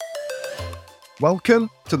Welcome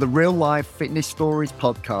to the Real Life Fitness Stories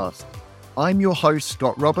podcast. I'm your host,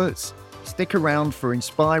 Scott Roberts. Stick around for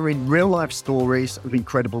inspiring real life stories of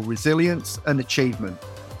incredible resilience and achievement.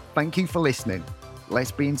 Thank you for listening. Let's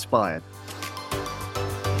be inspired.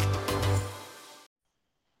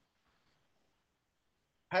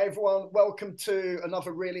 Hey everyone, welcome to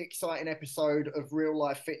another really exciting episode of Real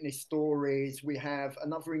Life Fitness Stories. We have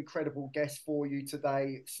another incredible guest for you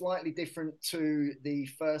today, slightly different to the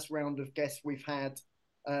first round of guests we've had.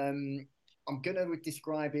 I'm going to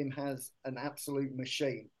describe him as an absolute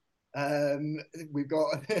machine. We've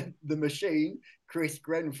got the machine, Chris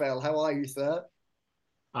Grenfell. How are you, sir?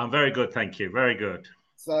 I'm very good, thank you. Very good.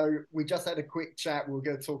 So we just had a quick chat. We're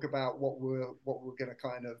going to talk about what we're going to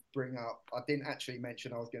kind of bring up. I didn't actually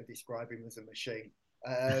mention I was going to describe him as a machine.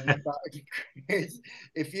 But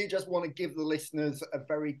if you just want to give the listeners a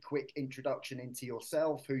very quick introduction into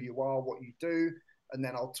yourself, who you are, what you do, and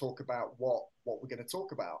then I'll talk about what we're going to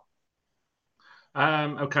talk about.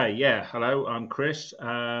 Okay, yeah. Hello, I'm Chris.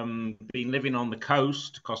 Been living on the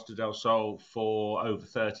coast, Costa del Sol, for over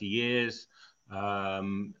 30 years.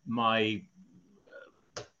 My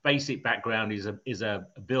basic background is a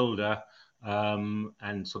builder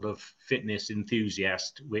and sort of fitness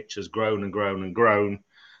enthusiast, which has grown and grown and grown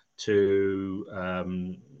to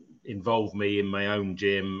involve me in my own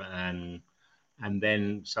gym and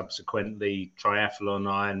then subsequently triathlon,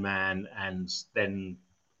 ironman, and then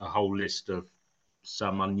a whole list of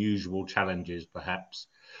some unusual challenges, perhaps.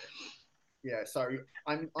 Yeah, so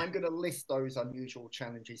I'm going to list those unusual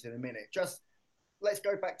challenges in a minute. Just let's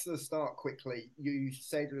go back to the start quickly. You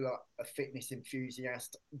said you're like a fitness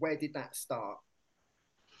enthusiast. Where did that start?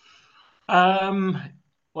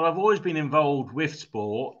 Well, I've always been involved with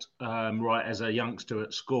sport, right, as a youngster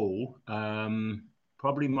at school.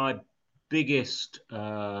 Probably my biggest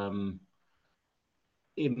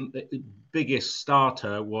biggest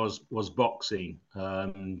starter was boxing.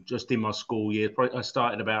 Just in my school year, I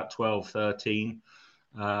started about 12, 13.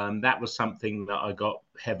 That was something that I got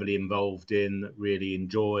heavily involved in, really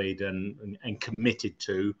enjoyed and committed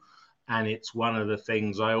to. And it's one of the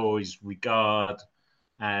things I always regard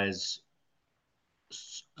as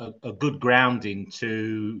a good grounding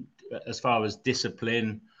to, as far as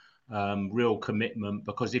discipline, real commitment,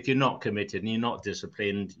 because if you're not committed and you're not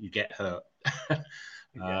disciplined, you get hurt,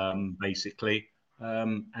 basically.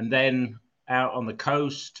 And then out on the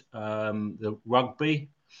coast, the rugby.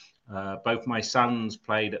 Both my sons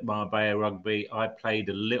played at Marbella Rugby. I played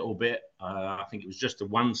a little bit. I think it was just a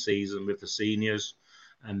one season with the seniors,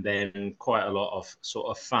 and then quite a lot of sort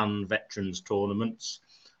of fun veterans tournaments,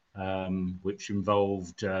 which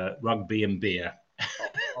involved rugby and beer. I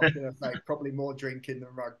was going to say probably more drinking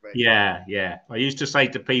than rugby. Yeah. I used to say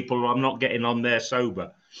to people, I'm not getting on there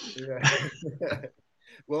sober. Yeah.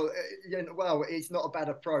 Well, it's not a bad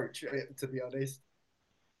approach, to be honest.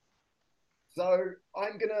 So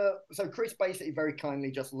Chris basically very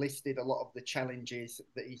kindly just listed a lot of the challenges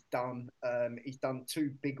that he's done. He's done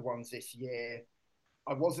two big ones this year.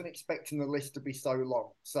 I wasn't expecting the list to be so long,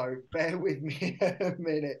 so bear with me a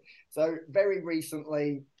minute. So very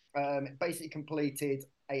recently, basically completed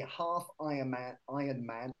a half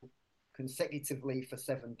Ironman consecutively for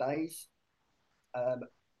 7 days.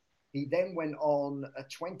 He then went on a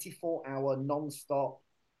 24-hour non-stop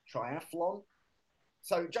triathlon.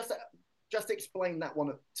 So just explain that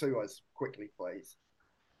one to us quickly, please.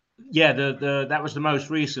 Yeah, that was the most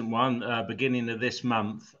recent one, beginning of this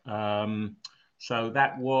month. So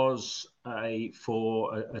that was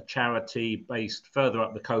for a charity based further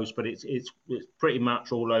up the coast, but it's pretty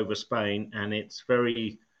much all over Spain, and it's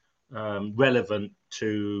very relevant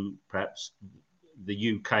to perhaps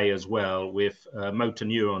the UK as well, with motor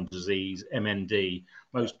neuron disease, MND.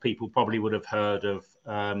 Most people probably would have heard of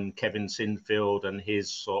Kevin Sinfield and his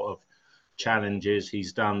sort of challenges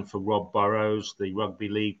he's done for Rob Burrows, the rugby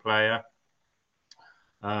league player.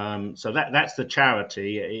 So that's the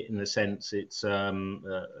charity. In a sense, it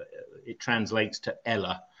translates to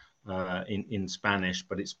ELA in Spanish,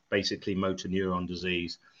 but it's basically motor neuron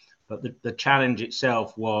disease. But the challenge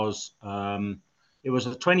itself was it was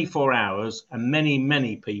a 24 hours, and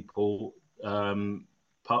many people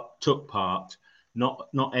took part.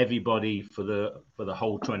 Not everybody for the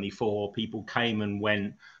whole 24. People came and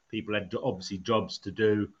went. People had obviously jobs to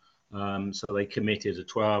do. So they committed a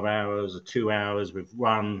 12 hours, a 2 hours with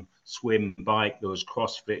run, swim, bike. There was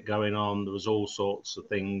CrossFit going on. There was all sorts of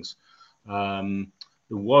things. There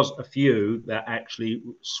was a few that actually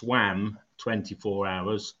swam 24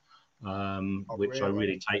 hours, which really? I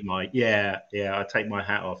really take I take my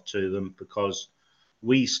hat off to them, because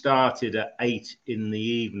we started at 8 in the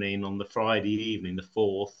evening on the Friday evening, the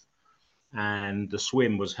 4th, and the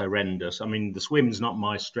swim was horrendous. I mean, the swim's not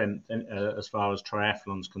my strength as far as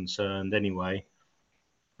triathlon's concerned, anyway.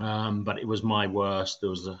 But it was my worst. There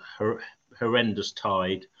was a horrendous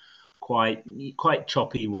tide, quite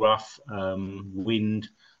choppy, rough wind,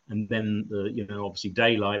 and then obviously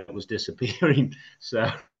daylight was disappearing. So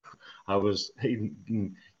I was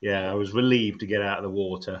I was relieved to get out of the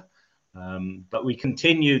water. But we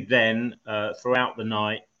continued then throughout the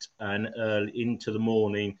night and into the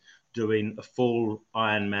morning doing a full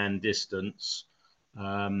Ironman distance.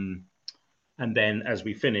 And then as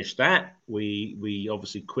we finished that, we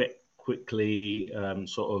obviously quickly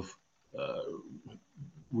sort of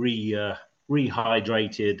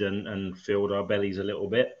rehydrated and filled our bellies a little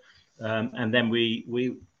bit. And then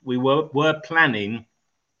we were planning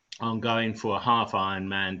on going for a half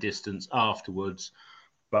Ironman distance afterwards,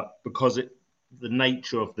 but because the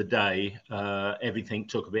nature of the day, everything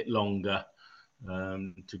took a bit longer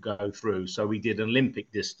to go through. So we did an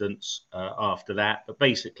Olympic distance after that. But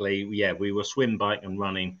basically, we were swim, bike, and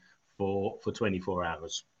running for 24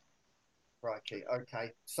 hours. Crikey.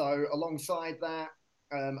 Okay. So alongside that,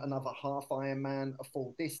 another half Ironman, a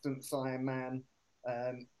full distance Ironman,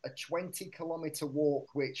 a 20-kilometer walk,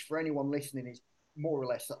 which for anyone listening is more or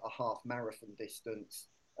less a half marathon distance.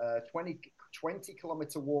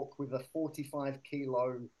 20-kilometer walk with a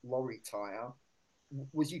 45-kilo lorry tire.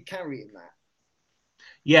 Was you carrying that?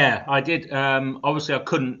 Yeah, I did. Obviously, I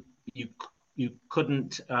couldn't. You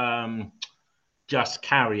couldn't just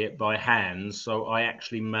carry it by hands. So I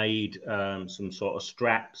actually made some sort of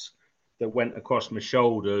straps that went across my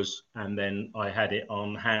shoulders, and then I had it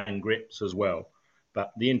on hand grips as well.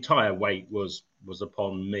 But the entire weight was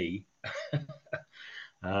upon me.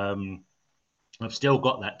 I've still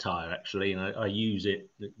got that tire actually, and I use it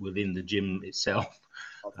within the gym itself.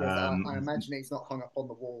 I imagine it's not hung up on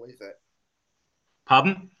the wall, is it?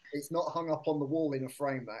 Pardon? It's not hung up on the wall in a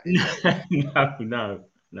frame, that is it? No.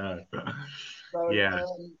 So, Yeah.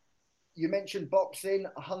 you mentioned boxing,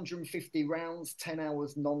 150 rounds, 10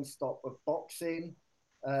 hours non-stop of boxing,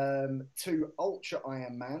 to Ultra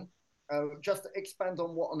Ironman. Just expand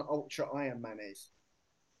on what an Ultra Ironman is.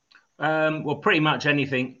 Well, pretty much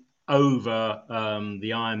anything over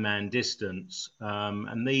the Ironman distance.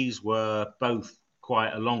 And these were both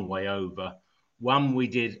quite a long way over. One we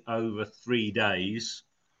did over 3 days.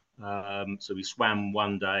 So we swam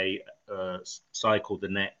one day, cycled the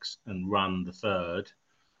next, and run the third.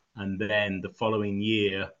 And then the following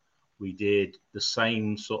year, we did the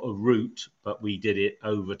same sort of route, but we did it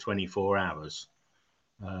over 24 hours.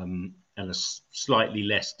 And a slightly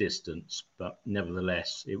less distance, but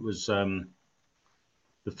nevertheless, it was the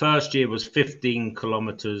first year was 15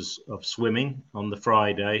 kilometers of swimming on the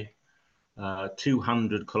Friday,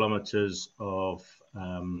 200 kilometers of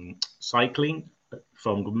cycling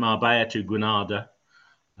from Marbella to Granada,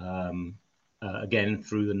 again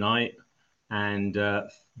through the night, and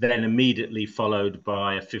then immediately followed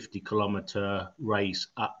by a 50-kilometer race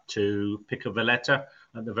up to Picavalletta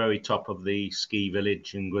at the very top of the ski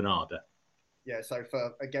village in Granada. Yeah, so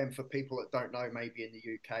for people that don't know, maybe in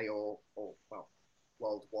the UK or well,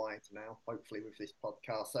 worldwide now, hopefully with this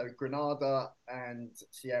podcast. So Granada and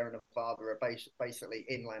Sierra Nevada are basically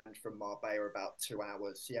inland from Marbella, about 2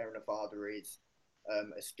 hours. Sierra Nevada is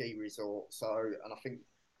a ski resort. So, and I think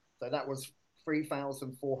so that was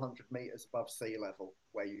 3,400 meters above sea level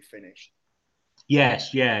where you finished.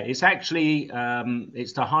 Yes, yeah, it's actually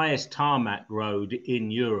it's the highest tarmac road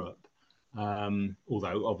in Europe.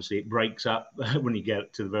 Although obviously it breaks up when you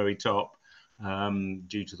get to the very top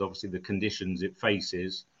due to obviously the conditions it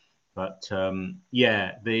faces. But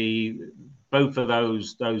the both of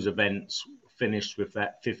those events finished with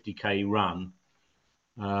that 50k run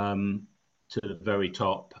to the very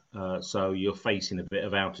top. So you're facing a bit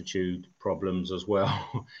of altitude problems as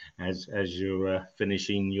well as you're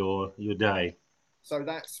finishing your day. So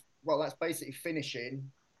that's basically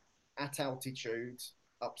finishing at altitude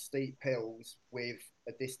up steep hills with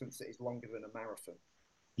a distance that is longer than a marathon.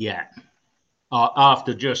 Yeah.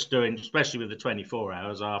 After just doing, especially with the 24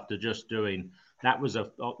 hours, after just doing that was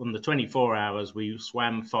on the 24 hours, we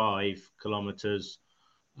swam 5 kilometers.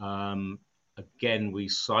 Again, we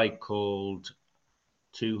cycled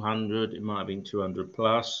 200, it might have been 200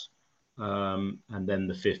 plus, and then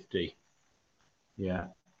the 50. Yeah.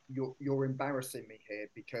 You're embarrassing me here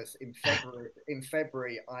because in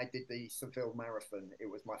February I did the Seville Marathon.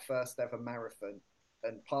 It was my first ever marathon,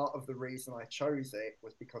 and part of the reason I chose it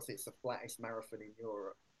was because it's the flattest marathon in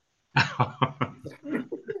Europe.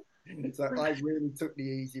 So I really took the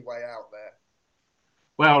easy way out there.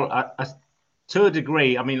 Well, To a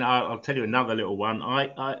degree. I mean, I'll tell you another little one.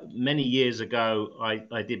 Many years ago,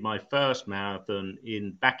 I did my first marathon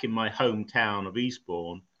back in my hometown of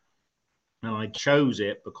Eastbourne, and I chose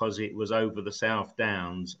it because it was over the South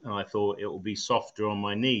Downs, and I thought it would be softer on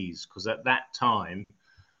my knees because at that time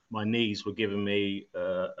my knees were giving me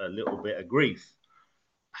a little bit of grief.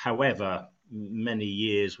 However, many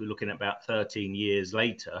years, we're looking at about 13 years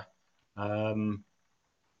later, um,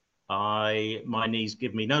 my knees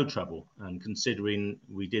give me no trouble. And considering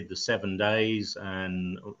we did the 7 days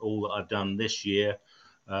and all that I've done this year,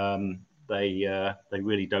 they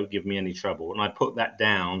really don't give me any trouble. And I put that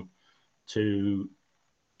down to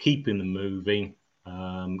keeping them moving,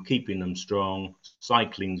 keeping them strong.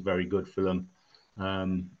 Cycling's very good for them,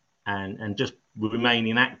 and just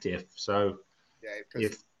remaining active. So Yeah,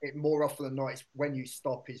 because if it more often than not, it's when you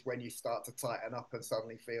stop is when you start to tighten up and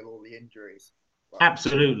suddenly feel all the injuries. Well,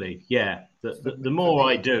 absolutely, yeah, the for more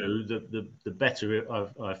I me, do, the better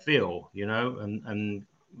I feel, and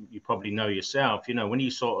you probably know yourself, when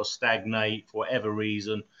you sort of stagnate for whatever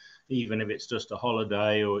reason, even if it's just a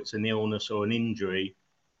holiday or it's an illness or an injury,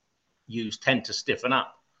 you tend to stiffen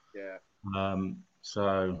up. yeah.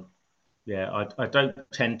 So yeah, I don't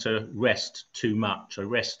tend to rest too much. I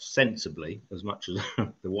rest sensibly, as much as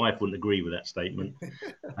the wife wouldn't agree with that statement.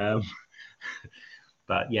 Um,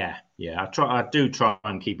 but yeah, I do try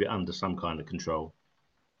and keep it under some kind of control.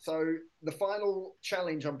 So the final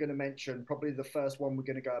challenge I'm going to mention, probably the first one we're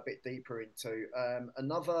going to go a bit deeper into,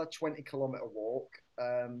 another 20-kilometer walk,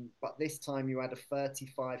 but this time you had a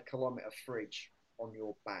 35-kilometer fridge on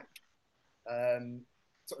your back. Um,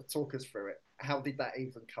 Talk us through it. How did that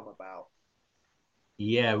even come about?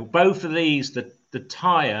 Yeah, both of these, the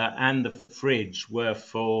tire and the fridge were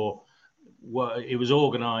for. It was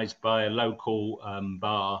organised by a local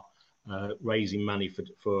bar raising money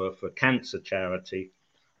for cancer charity.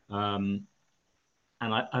 Um,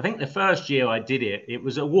 and I think the first year I did it, it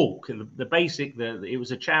was a walk. It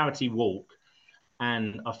was a charity walk,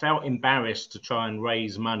 and I felt embarrassed to try and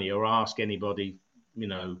raise money or ask anybody, you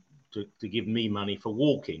know, to give me money for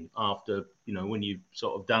walking after, when you've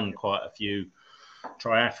sort of done quite a few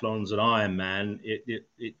triathlons and ironman,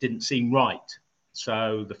 it didn't seem right.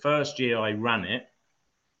 So the first year I ran it,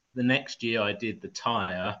 the next year I did the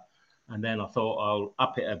tire, and then I thought I'll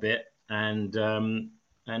up it a bit and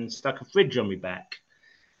stuck a fridge on my back.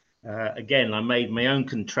 Again, I made my own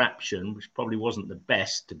contraption, which probably wasn't the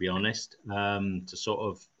best, to be honest, to sort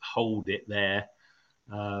of hold it there.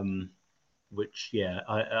 Um, which, yeah,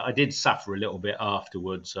 I did suffer a little bit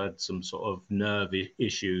afterwards. I had some sort of nerve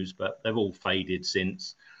issues, but they've all faded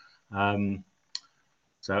since. Um,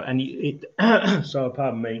 so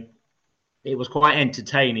pardon me. It was quite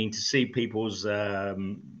entertaining to see people's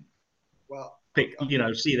Well,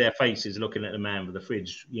 see their faces looking at the man with the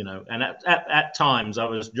fridge, and at times I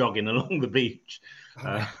was jogging along the beach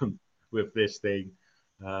okay. with this thing.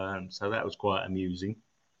 So that was quite amusing.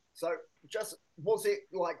 So just was it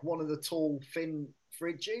like one of the tall, thin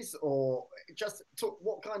fridges, or just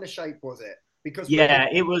what kind of shape was it? Because with it, Yeah,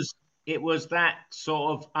 it was that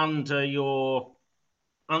sort of under your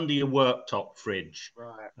worktop fridge.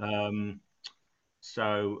 right, Um,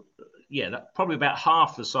 so yeah, that probably about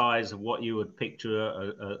half the size of what you would picture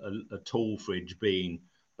a tall fridge being.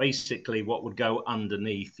 Basically, what would go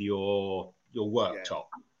underneath your yeah. worktop.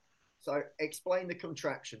 So explain the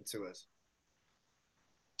contraption to us.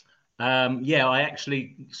 Yeah, I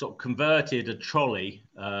actually sort of converted a trolley,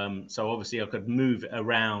 so obviously I could move it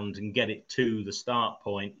around and get it to the start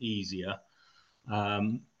point easier.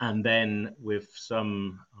 And then with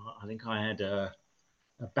I think I had a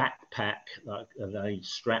backpack, like they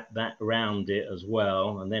strapped that around it as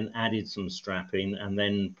well, and then added some strapping, and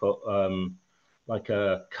then put like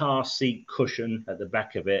a car seat cushion at the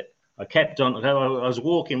back of it. I kept on. I was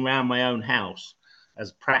walking around my own house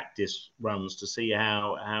as practice runs to see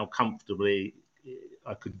how comfortably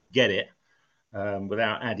I could get it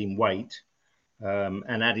without adding weight.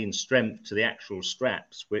 And adding strength to the actual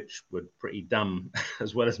straps, which were pretty dumb,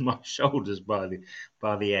 as well as my shoulders by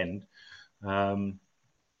the end. Um,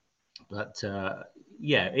 but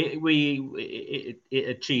yeah, it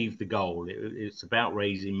achieved the goal. It's about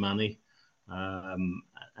raising money, um,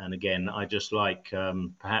 and again, I just like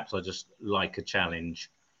perhaps I just like a challenge.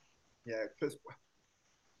 Yeah, because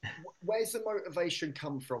where's the motivation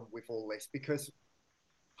come from with all this? Because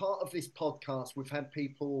part of this podcast, we've had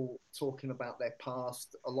people talking about their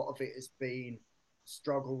past. A lot of it has been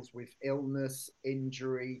struggles with illness,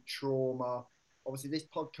 injury, trauma. Obviously, this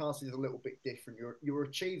podcast is a little bit different. You're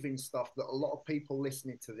achieving stuff that a lot of people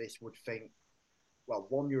listening to this would think, well,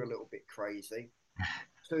 one, you're a little bit crazy.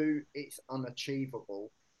 Two, it's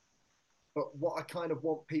unachievable. But what I kind of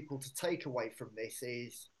want people to take away from this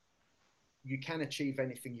is you can achieve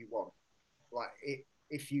anything you want. Like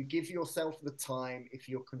if you give yourself the time, if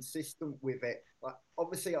you're consistent with it, like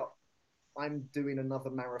obviously I'm doing another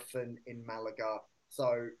marathon in Malaga.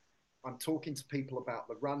 So I'm talking to people about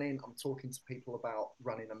the running, I'm talking to people about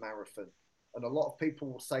running a marathon. And a lot of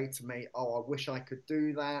people will say to me, oh, I wish I could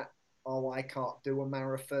do that. Oh, I can't do a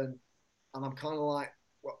marathon. And I'm kind of like,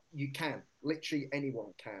 well, you can. Literally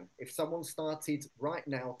anyone can. If someone started right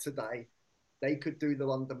now, today, they could do the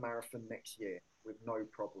London Marathon next year with no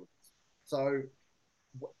problems. So,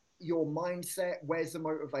 your mindset, where's the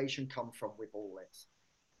motivation come from with all this?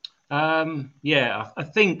 Yeah, I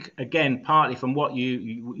think again, partly from what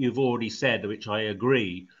you've already said, which I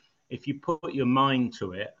agree. If you put your mind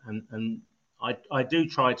to it, and I do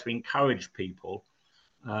try to encourage people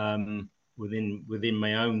within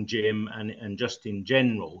my own gym and just in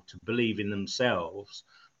general to believe in themselves.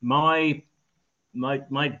 My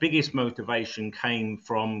biggest motivation came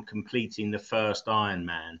from completing the first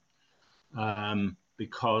Ironman,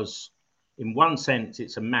 because in one sense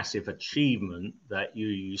it's a massive achievement that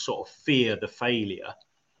you sort of fear the failure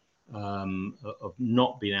of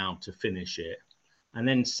not being able to finish it. And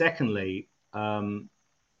then secondly,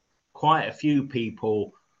 quite a few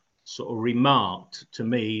people sort of remarked to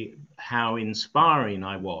me how inspiring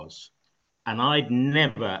I was. And I'd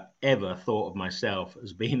never, ever thought of myself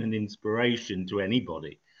as being an inspiration to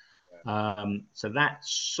anybody. So that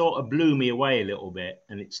sort of blew me away a little bit,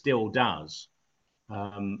 and it still does,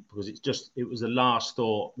 because it was the last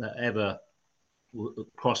thought that ever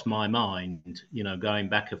crossed my mind, going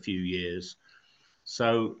back a few years.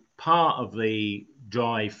 So part of the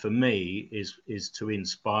drive for me is to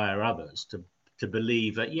inspire others to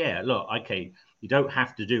believe that, yeah, look, okay, you don't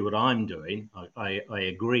have to do what I'm doing. I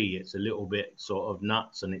agree, it's a little bit sort of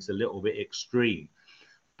nuts and it's a little bit extreme.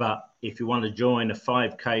 But if you want to join a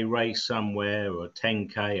 5K race somewhere, or a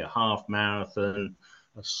 10K, a half marathon,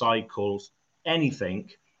 a cycles, anything,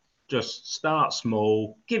 just start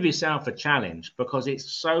small, give yourself a challenge, because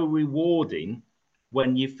it's so rewarding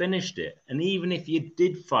when you finished it. And even if you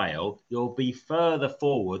did fail, you'll be further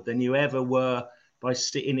forward than you ever were by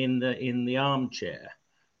sitting in the armchair,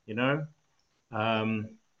 you know.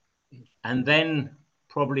 Um, and then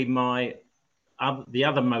probably the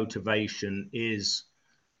other motivation is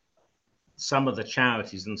some of the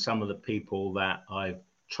charities and some of the people that I've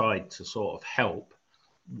tried to sort of help.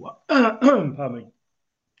 Pardon me.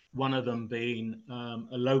 One of them being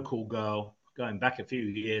a local girl going back a few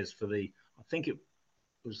years for I think it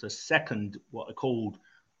was the second, what I called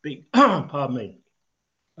big, pardon me,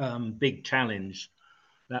 big challenge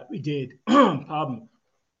that we did. Pardon.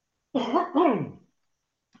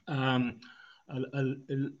 um, a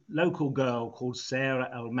local girl called Sarah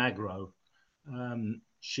Almagro.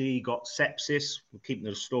 She got sepsis. We're keeping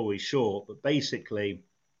the story short, but basically,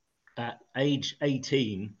 at age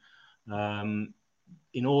 18, um,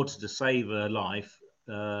 in order to save her life,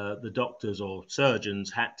 the doctors or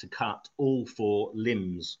surgeons had to cut all four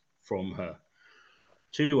limbs from her,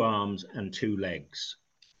 two arms and two legs,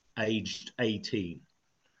 aged 18.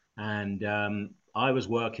 And I was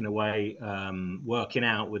working away, working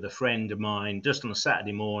out with a friend of mine just on a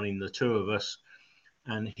Saturday morning, the two of us.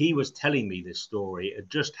 And he was telling me this story. It had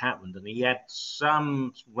just happened, and he had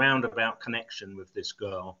some roundabout connection with this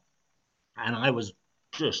girl. And I was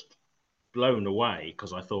just blown away,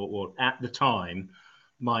 because I thought, well, at the time,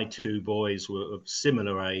 my two boys were of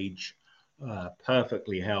similar age,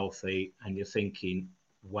 perfectly healthy, and you're thinking,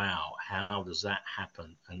 wow, how does that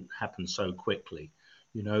happen, and happen so quickly?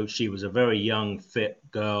 She was a very young, fit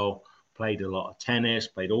girl, played a lot of tennis,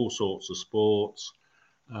 played all sorts of sports,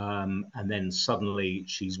 and then suddenly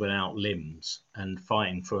she's without limbs and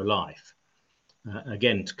fighting for her life.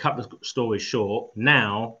 Again, to cut the story short,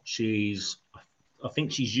 now I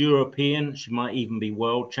think she's European. She might even be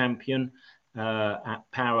world champion at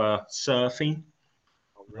para surfing.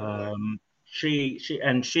 Oh, really? Um, she's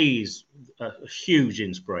a huge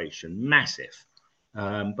inspiration, massive,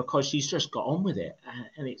 because she's just got on with it,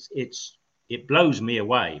 and it blows me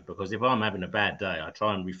away, because if I'm having a bad day, I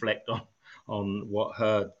try and reflect on what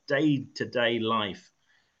her day to day life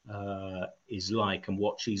is like and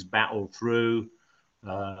what she's battled through.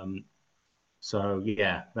 Um, so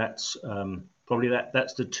yeah, that's probably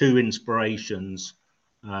that's the two inspirations.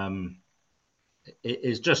 Um,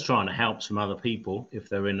 is just trying to help some other people if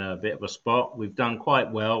they're in a bit of a spot. We've done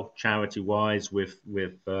quite well charity wise with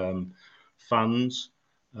funds,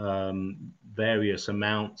 various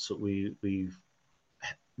amounts that we've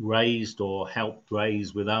raised or helped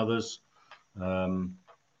raise with others. Um,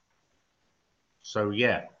 so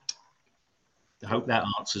yeah. I Cool. hope that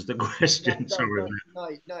answers the No, question. no, Sorry. no, no,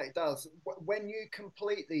 no, it does. When you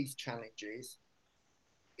complete these challenges,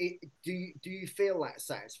 do you feel that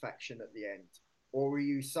satisfaction at the end, or are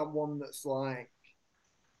you someone that's like,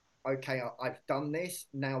 okay, I've done this,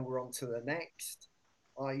 now we're on to the next?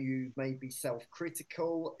 Are you maybe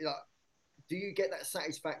self-critical? Like, do you get that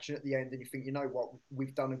satisfaction at the end and you think, you know what,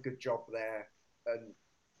 we've done a good job there, and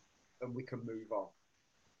we can move on?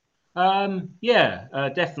 Yeah,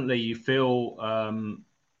 definitely. You feel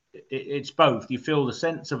it's both. You feel the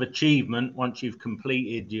sense of achievement once you've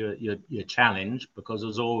completed your challenge, because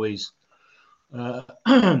there's always uh,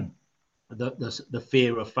 the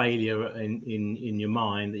fear of failure in your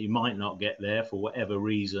mind that you might not get there for whatever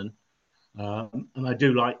reason. And I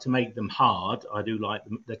do like to make them hard. I do like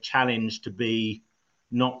the challenge to be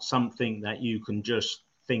not something that you can just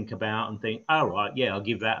think about and think, "All right, yeah, I'll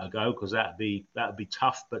give that a go," because that'd be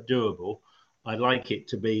tough but doable. I like it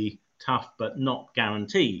to be tough but not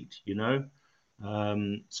guaranteed, so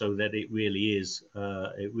that it really is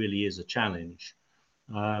a challenge.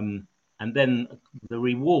 And then the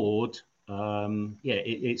reward, yeah,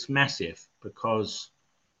 it's massive, because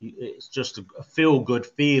it's just a feel good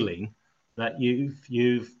feeling that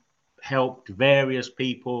you've helped various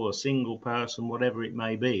people, a single person, whatever it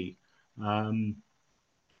may be. Um,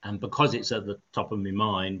 and because it's at the top of my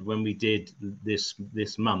mind, when we did this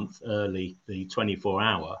month early, the 24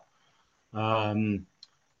 hour, um,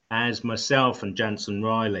 as myself and Jansen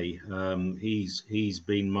Riley, he's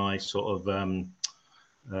been my sort of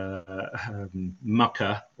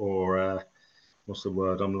mucker, or what's the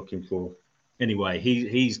word I'm looking for? Anyway,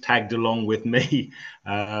 he's tagged along with me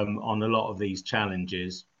on a lot of these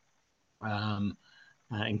challenges, um,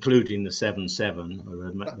 including the 7-7, or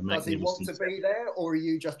the Does he want magnificent to 7. be there, or are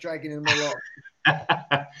you just dragging him along?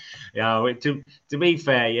 Yeah, to be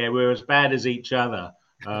fair, yeah, we're as bad as each other.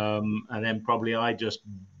 And then probably I just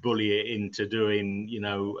bully it into doing,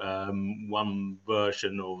 one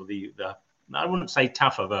version, or the I wouldn't say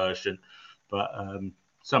tougher version, but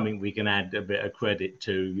something we can add a bit of credit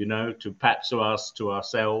to, to perhaps to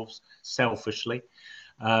ourselves selfishly.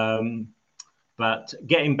 Um, but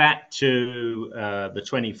getting back to the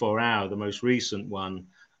 24 hour, the most recent one,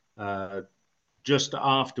 uh, just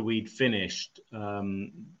after we'd finished,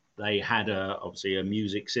 they had obviously a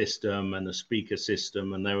music system and a speaker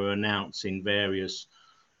system, and they were announcing various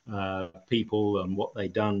people and what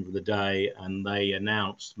they'd done for the day. And they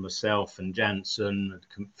announced myself and Jansen had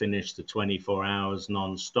finished the 24 hours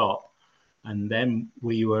non-stop. And then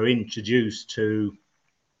we were introduced to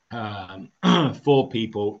 4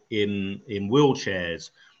 people in wheelchairs,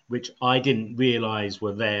 which I didn't realise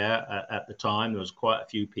were there at the time. There was quite a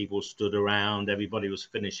few people stood around. Everybody was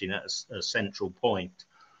finishing at a central point,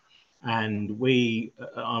 and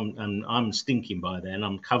I'm stinking by then.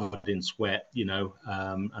 I'm covered in sweat,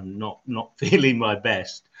 I'm not feeling my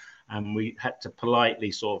best, and we had to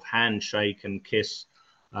politely sort of handshake and kiss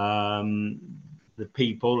um, the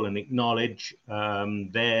people and acknowledge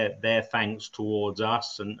their thanks towards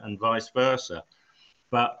us, and vice versa.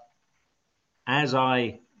 But as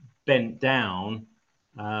I bent down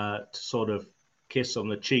to sort of kiss on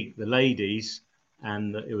the cheek the ladies,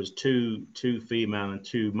 and it was two female and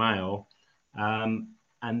two male, and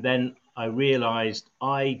then I realised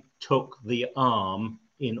I took the arm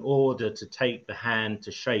in order to take the hand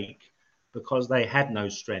to shake, because they had no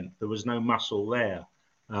strength. There was no muscle there.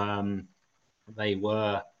 They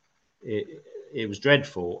were it was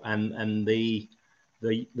dreadful. And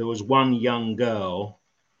there was one young girl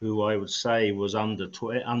who I would say was under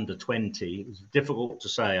 20. It was difficult to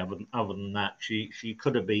say. Other than that, she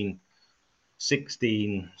could have been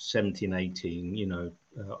 16, 17, 18,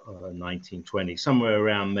 19, 20, somewhere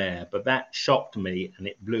around there. But that shocked me, and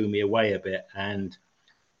it blew me away a bit. And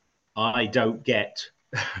I don't get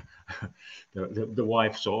the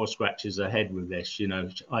wife sort of scratches her head with this.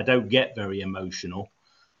 I don't get very emotional.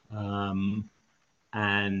 Um,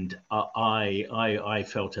 and I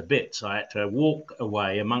felt a bit. So I had to walk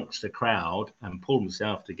away amongst the crowd and pull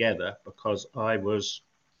myself together, because I'd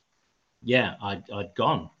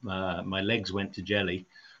gone. My legs went to jelly,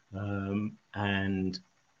 and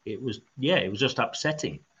it was just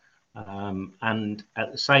upsetting. And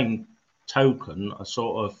at the same token, I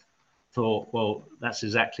sort of thought, well, that's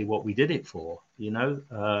exactly what we did it for.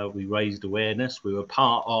 We raised awareness. We were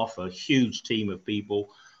part of a huge team of people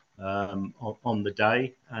on the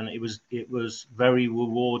day, and it was very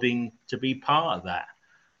rewarding to be part of that.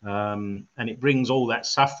 And it brings all that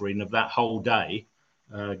suffering of that whole day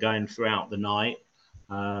going throughout the night.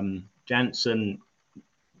 Jansen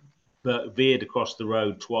veered across the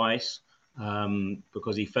road twice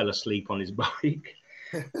because he fell asleep on his bike.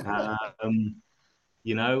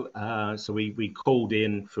 you know. So we called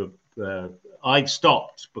in for. I'd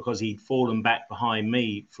stopped because he'd fallen back behind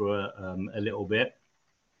me for a little bit,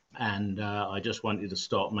 and I just wanted to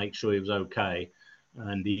stop, make sure he was okay.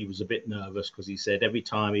 And he was a bit nervous because he said every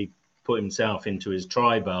time he put himself into his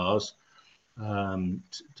tri bars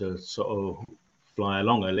to sort of fly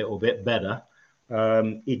along a little bit better,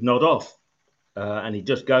 he'd nod off and he'd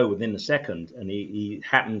just go within a second. And he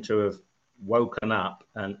happened to have woken up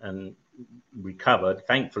and recovered.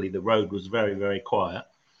 Thankfully, the road was very, very quiet.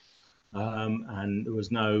 And there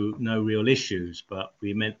was no real issues. But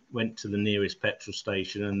we went to the nearest petrol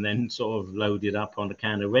station and then sort of loaded up on a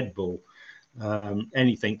can of Red Bull,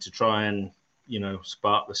 anything to try and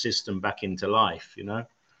spark the system back into life.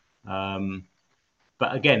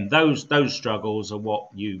 But again, those struggles are what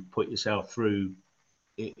you put yourself through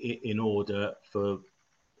in order for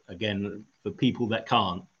people that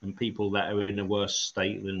can't and people that are in a worse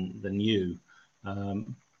state than you.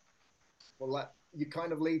 Well, you're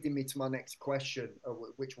kind of leading me to my next question,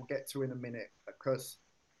 which we'll get to in a minute, because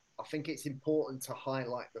I think it's important to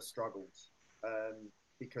highlight the struggles,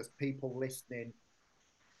 because people listening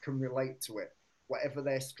can relate to it. Whatever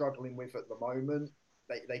they're struggling with at the moment,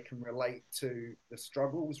 they can relate to the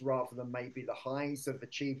struggles rather than maybe the highs of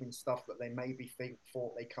achieving stuff that they maybe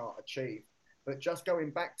thought they can't achieve. But just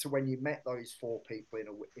going back to when you met those four people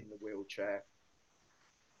in the wheelchair,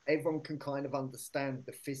 everyone can kind of understand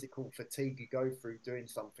the physical fatigue you go through doing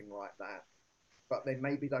something like that, but they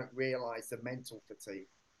maybe don't realize the mental fatigue.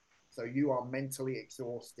 So you are mentally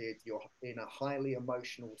exhausted, you're in a highly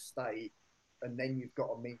emotional state, and then you've got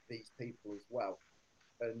to meet these people as well.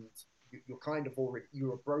 And you're kind of already,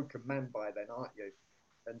 you're a broken man by then, aren't you?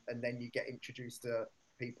 And then you get introduced to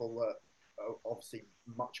people that are obviously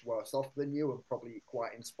much worse off than you and probably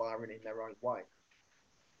quite inspiring in their own way.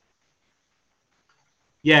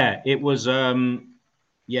 Yeah, it was.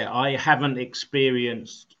 Yeah, I haven't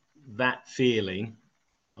experienced that feeling,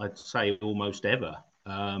 I'd say, almost ever.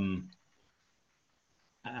 And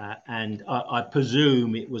I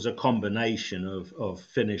presume it was a combination of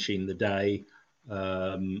finishing the day,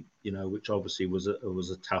 which obviously was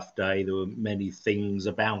a tough day. There were many things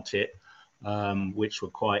about it which were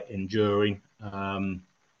quite enduring and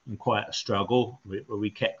quite a struggle.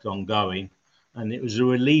 We kept on going, and it was a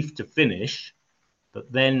relief to finish. But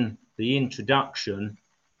then the introduction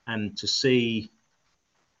and to see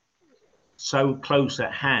so close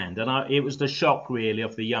at hand, and it was the shock really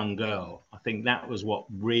of the young girl. I think that was what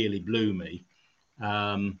really blew me,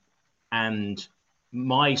 and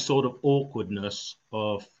my sort of awkwardness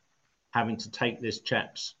of having to take this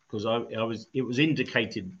chap's because I was it was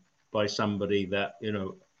indicated by somebody that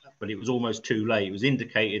but it was almost too late. It was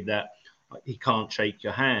indicated that he can't shake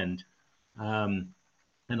your hand, and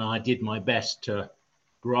I did my best to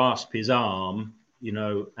grasp his arm,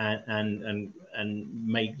 and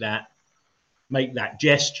make that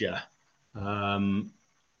gesture. Um,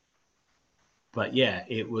 but yeah,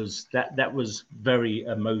 it was that was very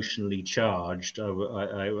emotionally charged.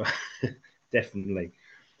 Definitely.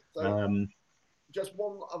 So just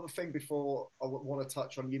one other thing before I want to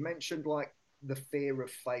touch on. You mentioned like the fear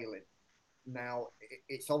of failing. Now,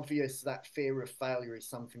 it's obvious that fear of failure is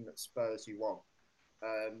something that spurs you on.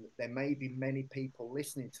 There may be many people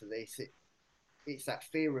listening to this. It's that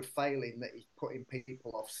fear of failing that is putting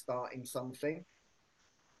people off starting something.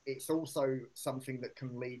 It's also something that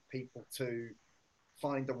can lead people to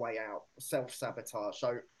find a way out, self sabotage.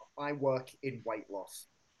 So I work in weight loss.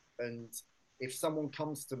 And if someone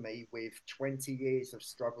comes to me with 20 years of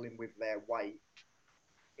struggling with their weight,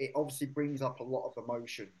 it obviously brings up a lot of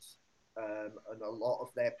emotions, and a lot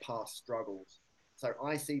of their past struggles. So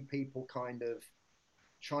I see people kind of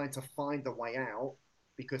trying to find a way out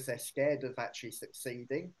because they're scared of actually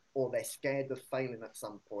succeeding or they're scared of failing at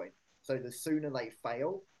some point. So the sooner they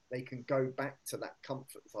fail, they can go back to that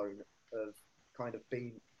comfort zone of kind of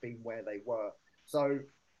being where they were. So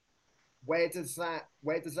where does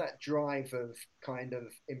that drive of kind of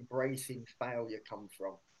embracing failure come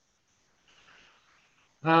from?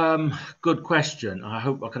 Good question. I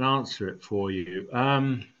hope I can answer it for you.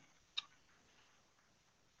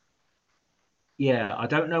 Yeah, I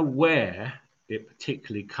don't know where it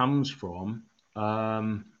particularly comes from.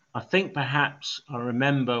 I think perhaps I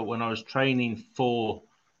remember when I was training for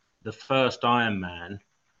the first Ironman,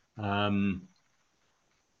 um,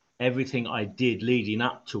 everything I did leading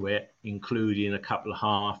up to it, including a couple of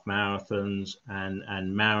half marathons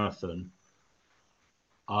and marathon,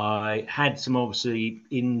 I had some obviously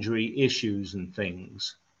injury issues and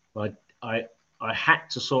things, but I had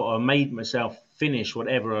to sort of made myself finish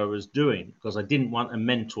whatever I was doing because I didn't want a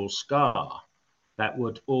mental scar that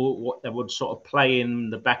would sort of play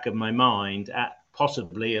in the back of my mind at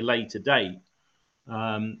possibly a later date.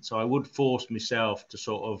 So I would force myself to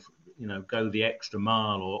sort of, go the extra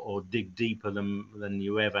mile or dig deeper than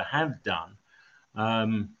you ever have done.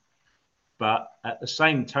 But at the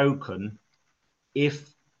same token,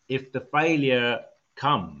 if if the failure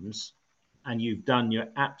comes and you've done your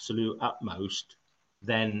absolute utmost,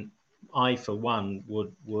 then I, for one,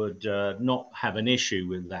 would not have an issue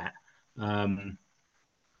with that. Um,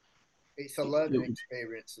 It's a learning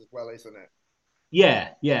experience as well, isn't it?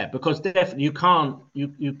 yeah, because definitely you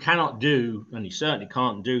cannot do, and you certainly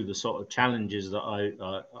can't do the sort of challenges that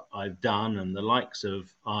I've done and the likes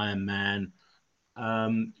of Ironman.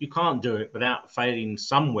 You can't do it without failing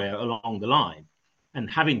somewhere along the line and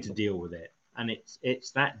having to deal with it. And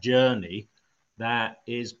it's that journey that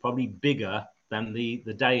is probably bigger than the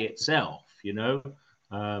day itself.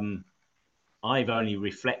 I've only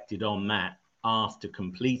reflected on that after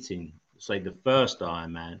completing, say, the first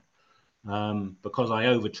Ironman, because I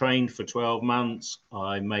overtrained for 12 months.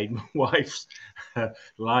 I made my wife's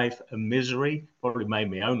life a misery, probably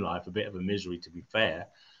made my own life a bit of a misery, to be fair,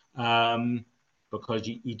 um, because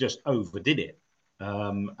you just overdid it.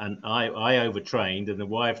 And I overtrained, and the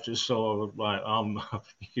wife just sort of like, I'm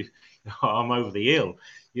over the hill,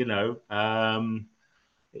 you know.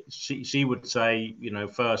 She would say,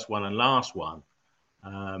 first one and last one.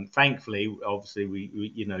 Thankfully, obviously,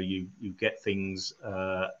 you get things.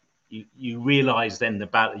 You realize then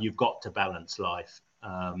you've got to balance life.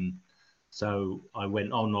 So I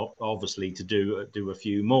went on, obviously, to do a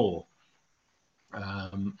few more.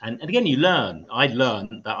 And again, you learn. I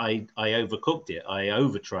learned that I overcooked it. I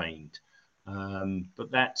overtrained.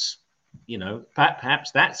 But that's,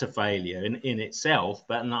 perhaps that's a failure in itself.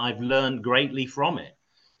 But and I've learned greatly from it.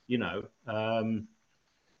 You know.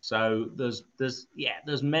 So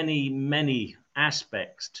there's many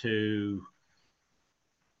aspects to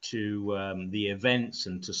the events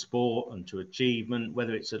and to sport and to achievement,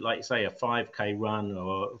 whether it's like say a 5K run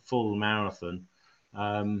or a full marathon.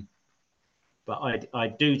 Um, but I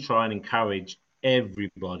do try and encourage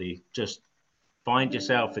everybody, just find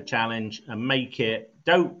yourself a challenge and make it.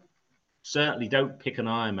 Don't pick an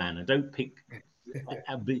Ironman and don't pick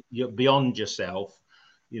you're beyond yourself.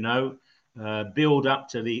 You know, build up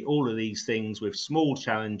to all of these things with small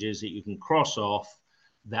challenges that you can cross off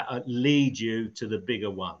that lead you to the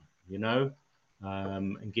bigger one. You know,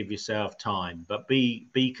 and give yourself time, but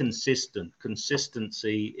be consistent.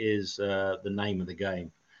 Consistency is the name of the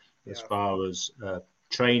game as Yeah, far as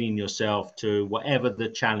training yourself to whatever the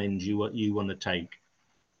challenge you want to take.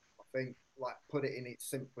 I think like put it in its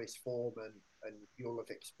simplest form, and you'll have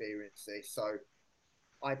experienced this. So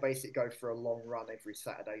I basically go for a long run every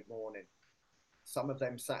Saturday morning. Some of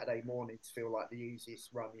them Saturday mornings feel like the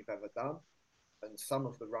easiest run you've ever done, and some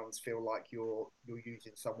of the runs feel like you're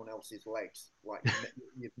using someone else's legs, like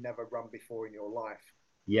you've never run before in your life.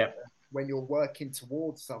 Yep. When you're working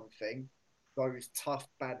towards something, those tough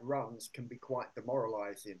bad runs can be quite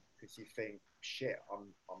demoralizing because you think, shit,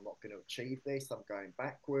 I'm not going to achieve this. I'm going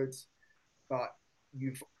backwards. But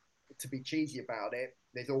you've to be cheesy about it,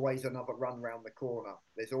 there's always another run round the corner.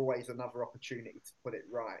 There's always another opportunity to put it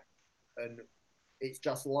right. And it's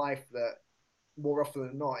just life that more often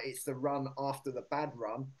than not, it's the run after the bad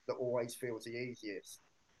run that always feels the easiest.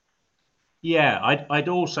 Yeah, I'd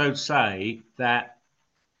also say that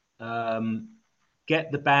um,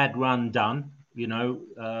 get the bad run done.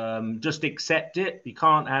 Just accept it. You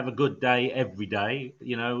can't have a good day every day.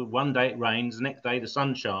 One day it rains, the next day the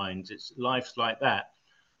sun shines. It's life's like that.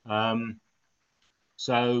 Um,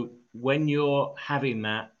 so when you're having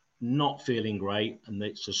that, not feeling great, and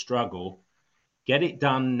it's a struggle, get it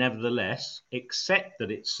done nevertheless. Accept that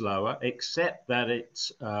it's slower. Accept that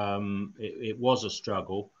it was a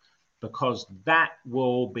struggle, because that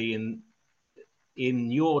will be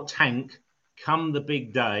in your tank come the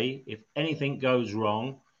big day. If anything goes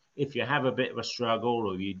wrong, if you have a bit of a struggle,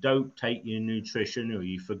 or you don't take your nutrition, or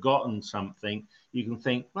you've forgotten something, you can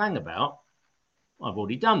think, hang about, I've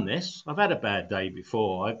already done this. I've had a bad day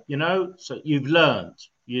before. So you've learned.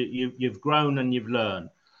 You've grown and you've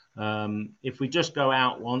learned. If we just go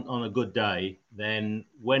out on a good day, then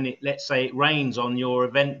let's say it rains on your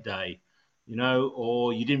event day,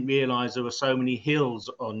 or you didn't realize there were so many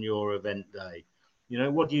hills on your event day,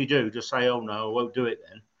 what do you do? Just say, oh no, I won't do it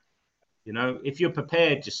then. If you're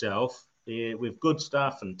prepared yourself with good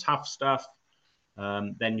stuff and tough stuff,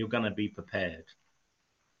 then you're going to be prepared.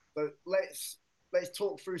 So let's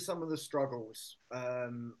talk through some of the struggles.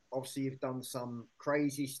 Obviously, you've done some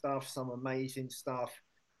crazy stuff, some amazing stuff.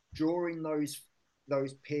 During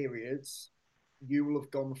those periods, you will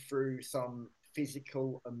have gone through some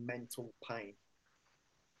physical and mental pain.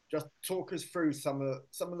 Just talk us through some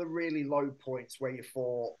of the really low points where you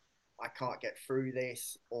thought, I can't get through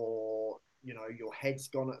this, or your head's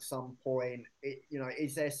gone at some point.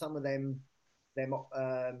 Is there some of them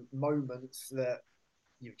moments that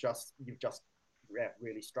you've just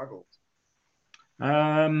really struggled?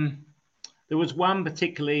 Um, there was one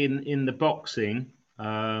particularly in the boxing.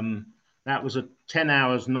 That was a 10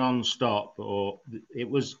 hours non-stop, or it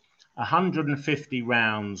was 150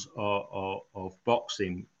 rounds of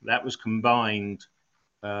boxing. That was combined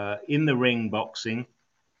in the ring boxing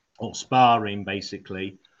or sparring,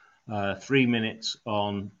 basically. 3 minutes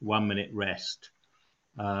on, 1 minute rest.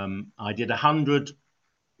 I did 100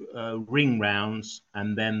 ring rounds,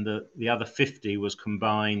 and then the other 50 was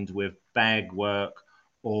combined with bag work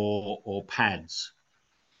or pads.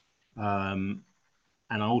 Um,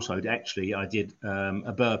 and also, actually, I did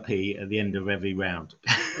a burpee at the end of every round.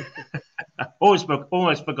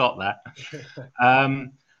 Almost forgot that.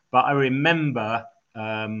 Um, but I remember,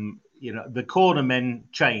 the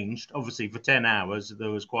cornermen changed. Obviously, for 10 hours, there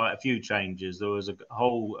was quite a few changes. There was a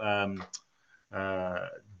whole uh,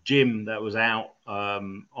 gym that was out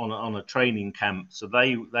on a training camp, so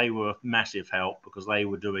they were massive help because they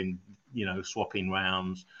were doing swapping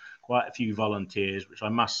rounds. Quite a few volunteers, which I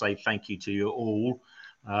must say thank you to you all.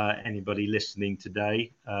 Anybody listening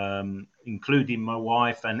today, including my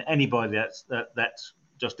wife and anybody that's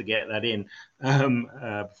just to get that in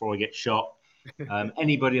before I get shot.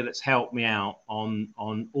 Anybody that's helped me out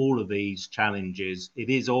on all of these challenges. It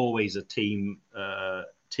is always a team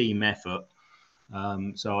effort.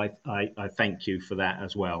 So I thank you for that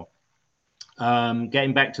as well.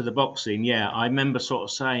 Getting back to the boxing, yeah, I remember sort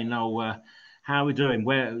of saying, "Oh, how are we doing?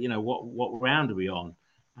 Where, what round are we on?"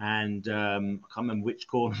 And I can't remember which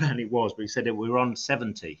cornerman it was, but he said that we were on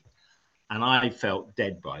 70, and I felt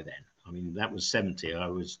dead by then. I mean, that was 70. I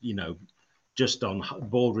was, just on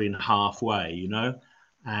bordering halfway,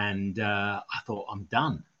 and I thought, I'm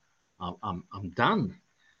done. I'm done,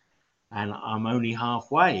 and I'm only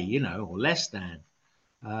halfway, or less than.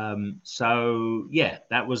 So yeah,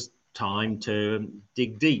 that was time to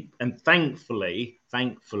dig deep. And thankfully,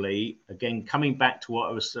 again, coming back to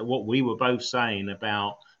what we were both saying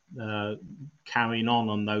about uh, carrying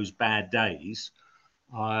on those bad days,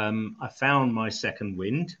 I found my second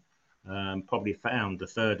wind. Probably found the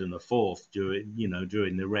third and the fourth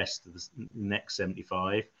during the rest of the next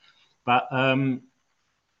 75. But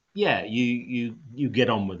yeah, you get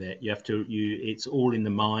on with it. You have to it's all in the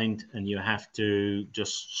mind, and you have to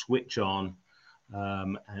just switch on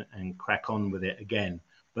and crack on with it again.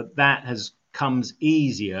 But that has comes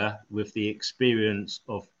easier with the experience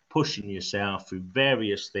of pushing yourself through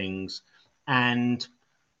various things, and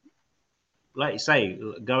like you say,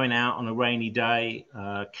 going out on a rainy day,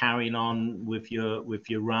 carrying on with your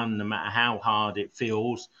run, no matter how hard it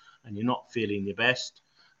feels, and you're not feeling your best.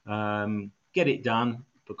 Get it done,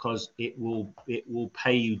 because it will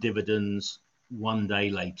pay you dividends one day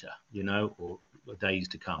later, or days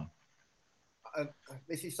to come. uh,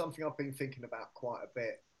 this is something I've been thinking about quite a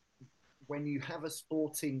bit. When you have a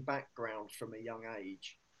sporting background from a young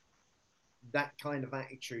age, that kind of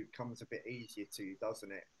attitude comes a bit easier to you,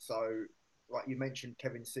 doesn't it? So, like you mentioned,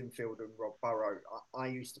 Kevin Sinfield and Rob Burrow, I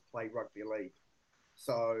used to play rugby league.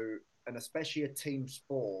 So, and especially a team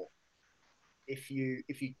sport, if you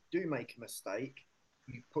do make a mistake,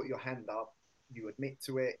 you put your hand up, you admit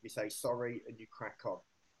to it, you say sorry, and you crack on.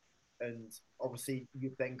 And obviously,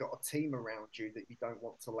 you've then got a team around you that you don't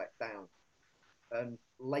want to let down. And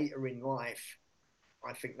later in life,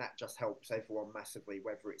 I think that just helps everyone massively,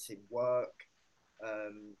 whether it's in work.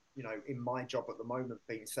 In my job at the moment,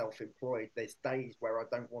 being self-employed, there's days where I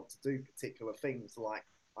don't want to do particular things. Like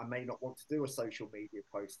I may not want to do a social media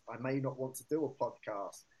post, I may not want to do a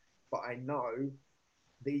podcast, but I know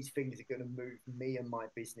these things are going to move me and my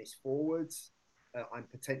business forwards. I'm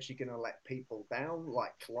potentially going to let people down,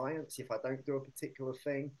 like clients, if I don't do a particular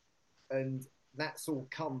thing. And that's all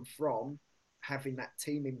come from having that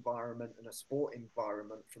team environment and a sport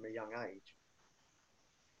environment from a young age.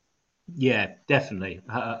 Yeah, definitely,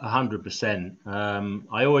 100%.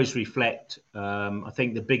 I always reflect. I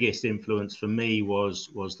think the biggest influence for me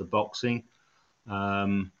was the boxing.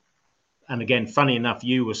 Um, and again, funny enough,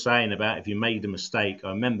 you were saying about if you made a mistake. I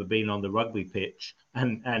remember being on the rugby pitch,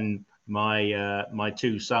 and my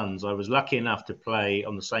two sons. I was lucky enough to play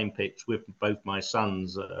on the same pitch with both my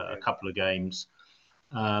sons a Brilliant. couple of games.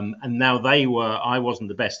 And now I wasn't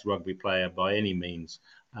the best rugby player by any means.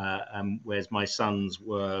 Whereas my sons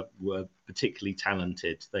were particularly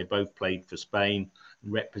talented. They both played for Spain,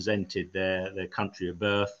 represented their country of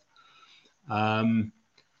birth. Um,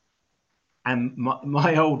 And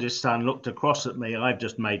my oldest son looked across at me. I've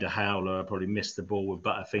just made a howler. I probably missed the ball with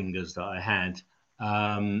butterfingers that I had.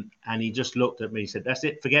 And he just looked at me and said, "That's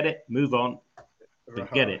it. Forget it. Move on.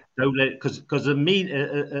 Forget Right. it. Don't let it." Because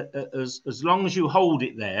as long as you hold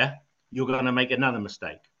it there, you're going to make another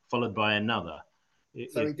mistake, followed by another.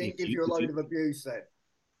 So he didn't give you a If load you of abuse then?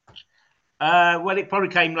 well, it probably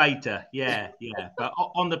came later. Yeah, yeah. But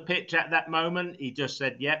on the pitch at that moment, he just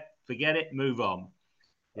said, "Yep, forget it. Move on."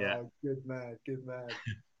 Yeah. Oh, good man, good man.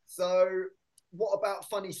 So, what about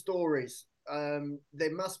funny stories?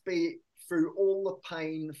 There must be, through all the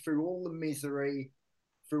pain, through all the misery,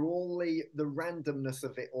 through all the randomness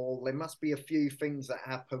of it all, there must be a few things that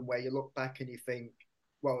happen where you look back and you think,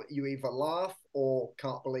 well, you either laugh or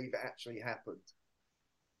can't believe it actually happened.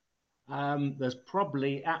 There's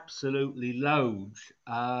probably absolutely loads.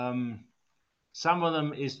 Some of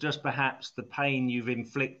them is just perhaps the pain you've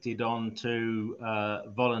inflicted onto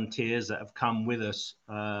volunteers that have come with us.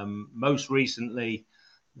 Most recently,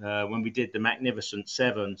 when we did the Magnificent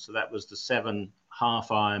Seven, so that was the seven half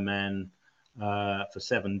Ironman for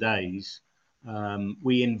 7 days.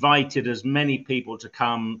 We invited as many people to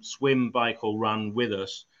come swim, bike, or run with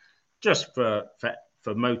us, just for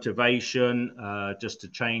motivation, just to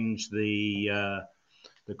change the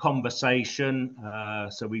conversation.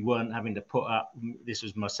 So we weren't having to put up. This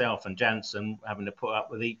was myself and Jansen having to put up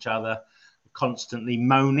with each other, constantly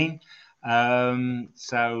moaning.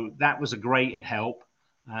 So that was a great help.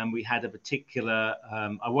 We had a particular.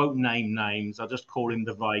 I won't name names. I'll just call him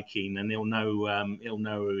the Viking, and he'll know. He'll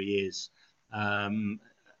know who he is. Um,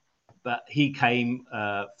 but he came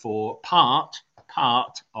for part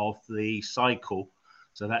of the cycle.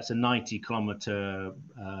 So that's a 90-kilometer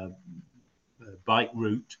bike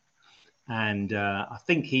route, and I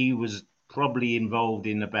think he was probably involved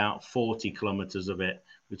in about 40 kilometers of it,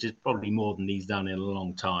 which is probably more than he's done in a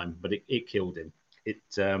long time. But it killed him.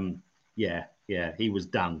 Yeah, he was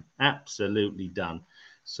done, absolutely done.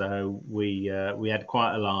 So we had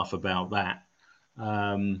quite a laugh about that.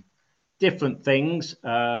 Um, Different things.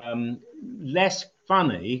 Less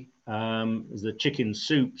funny is the chicken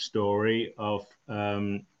soup story of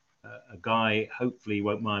a guy. Hopefully, he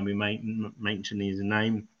won't mind me mentioning his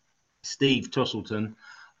name. Steve Tussleton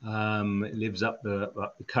lives up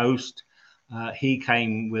the coast. He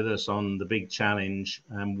came with us on the big challenge,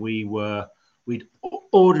 and we'd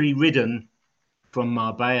already ridden from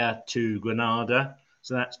Marbella to Granada,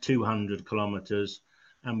 so that's 200 kilometers,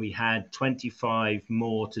 and we had 25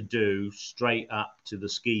 more to do straight up to the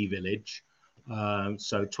ski village.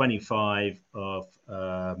 So 25 of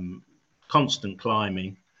constant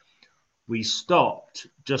climbing. We stopped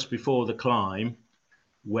just before the climb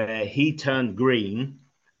where he turned green,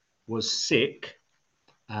 was sick,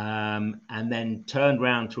 and then turned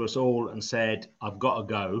round to us all and said, "I've got to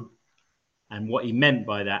go." And what he meant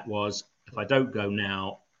by that was, if I don't go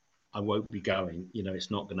now, I won't be going.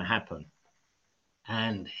 It's not going to happen.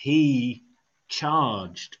 And he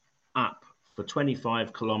charged up for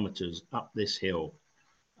 25 kilometers up this hill.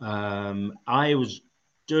 I was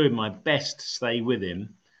doing my best to stay with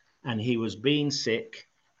him, and he was being sick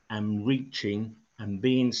and reaching and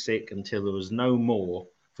being sick until there was no more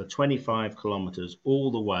for 25 kilometers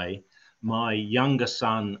all the way. My younger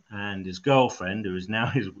son and his girlfriend, who is now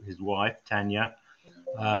his wife, Tanya,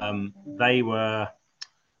 they were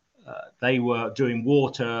doing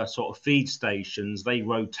water sort of feed stations. They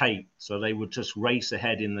rotate, so they would just race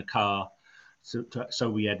ahead in the car. So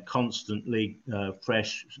we had constantly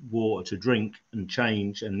fresh water to drink and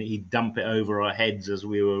change, and he'd dump it over our heads as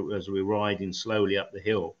we were riding slowly up the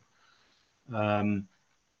hill.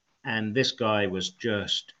 And this guy was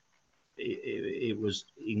just it was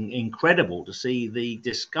incredible to see the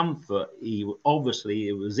discomfort he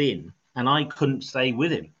was in, and I couldn't stay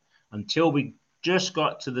with him until we just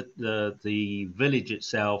got to the village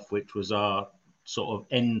itself, which was our sort of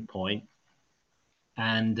end point,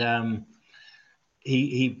 and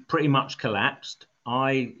he pretty much collapsed.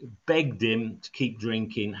 I begged him to keep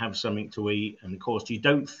drinking, have something to eat, and of course you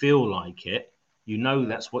don't feel like it. No.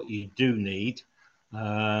 That's what you do need,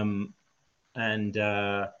 and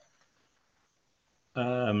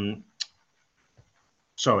um,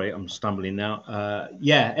 sorry, I'm stumbling now.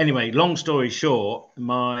 Yeah, anyway, long story short,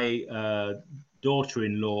 my daughter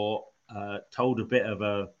in law told a bit of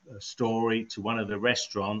a story to one of the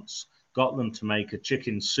restaurants, got them to make a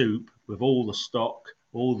chicken soup with all the stock,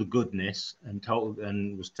 all the goodness, and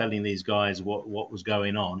was telling these guys what was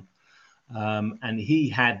going on. And he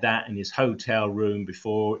had that in his hotel room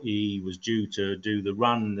before he was due to do the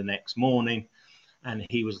run the next morning, and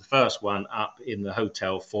he was the first one up in the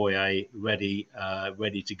hotel foyer, ready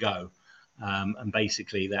to go. and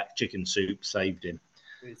basically that chicken soup saved him.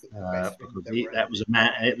 Is it the best thing ever That ended? was a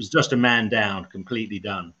man. It was just a man down, completely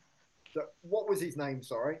done. So what was his name?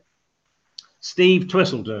 Sorry. Steve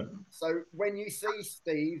Twistleton. So when you see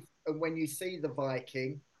Steve and when you see the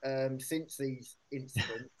Viking, since these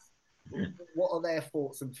incidents, what are their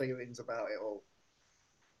thoughts and feelings about it all?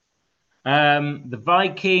 The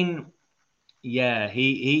Viking, yeah,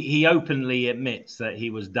 he openly admits that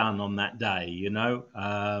he was done on that day.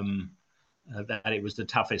 That it was the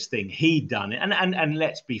toughest thing he'd done it. And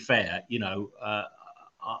let's be fair,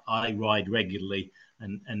 I ride regularly,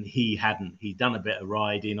 and he hadn't. He'd done a bit of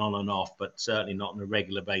riding on and off, but certainly not on a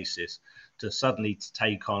regular basis. To suddenly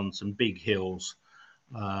take on some big hills,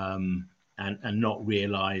 and not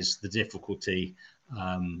realise the difficulty,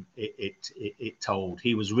 it told.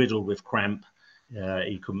 He was riddled with cramp.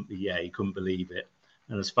 He couldn't believe it.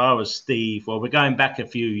 And as far as Steve, well, we're going back a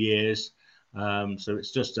few years. So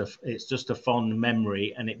it's just a fond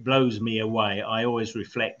memory, and it blows me away. I always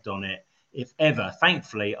reflect on it. If ever,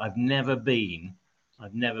 thankfully, I've never been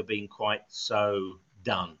quite so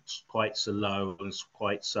done, quite so low, and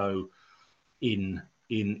quite so in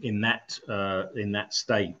in that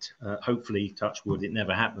state. Hopefully, touch wood, it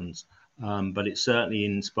never happens. But it's certainly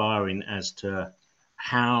inspiring as to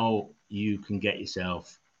how you can get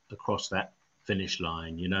yourself across that finish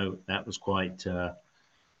line. That was quite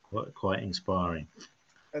inspiring.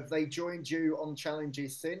 Have they joined you on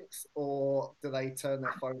challenges since, or do they turn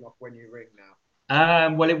their phone off when you ring now?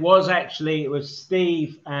 Well, it was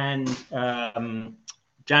Steve and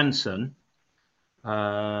Jansen,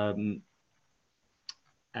 um,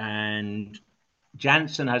 and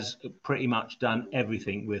Jansen has pretty much done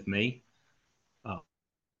everything with me. Oh,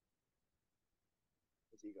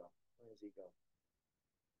 Where's he gone? Where's he gone?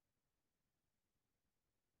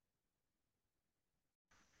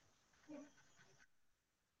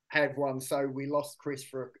 Hey everyone, so we lost Chris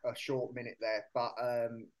for a short minute there, but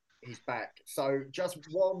he's back. So just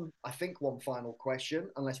one, I think one final question,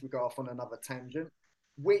 unless we go off on another tangent.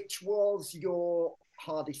 Which was your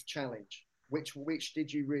hardest challenge? Which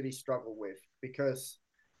did you really struggle with? Because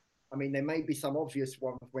I mean, there may be some obvious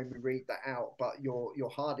ones when we read that out, but your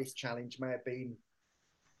hardest challenge may have been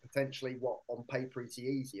potentially what on paper is the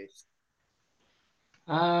easiest.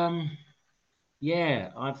 um, yeah,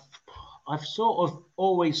 I've sort of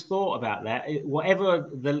always thought about that. Whatever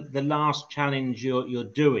the last challenge you're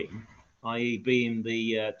doing, i.e., being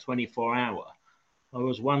the 24 hour, I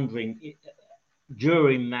was wondering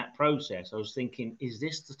during that process. I was thinking, is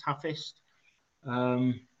this the toughest?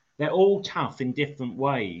 They're all tough in different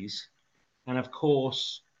ways, and of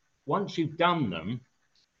course, once you've done them,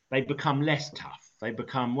 they become less tough. They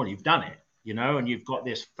become, well, you've done it, and you've got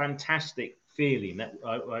this fantastic feeling that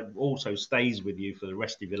also stays with you for the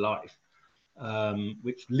rest of your life,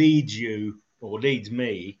 which leads you or leads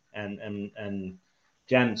me and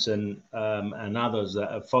Jansen, and others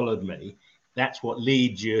that have followed me. That's what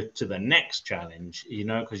leads you to the next challenge,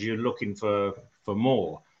 because you're looking for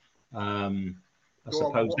more. Um, I Go on.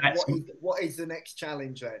 suppose that's. What is the next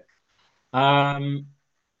challenge then? Um,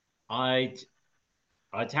 I'd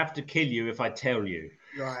I'd have to kill you if I tell you.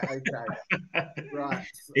 Right. Okay. Right.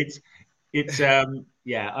 it's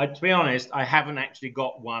yeah. To be honest, I haven't actually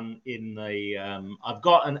got one in the. I've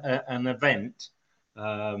got an event,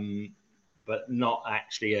 but not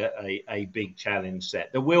actually a big challenge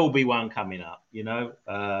set. There will be one coming up,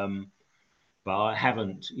 but I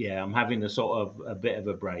haven't. Yeah, I'm having a sort of a bit of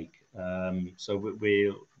a break. So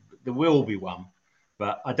there will be one,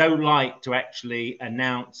 but I don't like to actually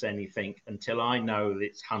announce anything until I know that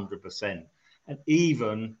it's 100%. And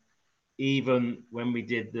even when we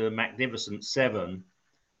did the Magnificent Seven,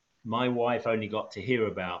 my wife only got to hear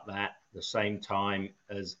about that the same time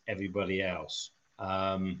as everybody else.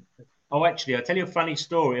 Oh, actually, I'll tell you a funny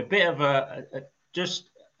story. A bit of just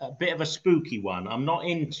a bit of a spooky one. I'm not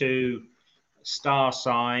into star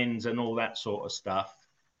signs and all that sort of stuff.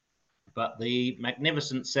 But the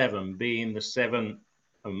Magnificent Seven, being the seven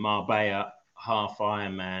of Marbella half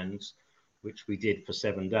Ironmans, which we did for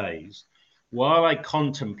 7 days, while I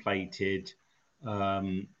contemplated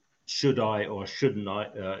should I or shouldn't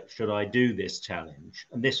I should I do this challenge,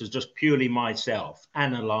 and this was just purely myself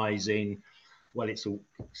analysing. Well, it's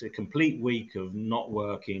a complete week of not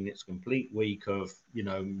working. It's a complete week of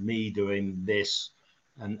me doing this,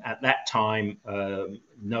 and at that time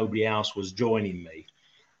nobody else was joining me.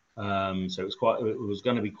 So it was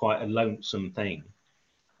going to be quite a lonesome thing.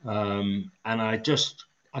 And I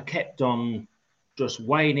kept on just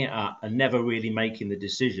weighing it up and never really making the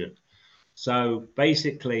decision. So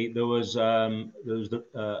basically, there was a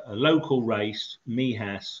local race.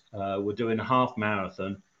 Mihas were doing a half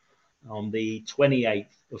marathon, on the 28th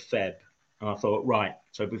of Feb. And I thought, right,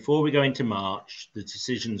 so before we go into March, the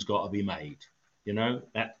decision's got to be made. You know,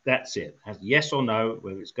 that's it. Yes or no,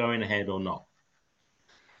 whether it's going ahead or not.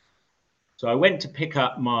 So I went to pick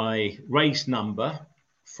up my race number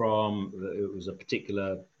from, it was a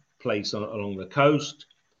particular place along the coast.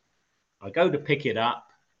 I go to pick it up,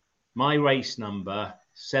 my race number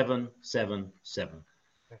 777.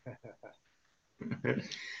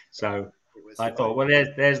 So I thought, well,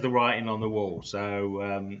 there's the writing on the wall.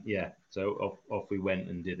 So yeah, so off we went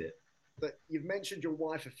and did it. But you've mentioned your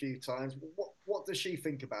wife a few times. What does she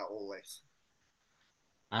think about all this?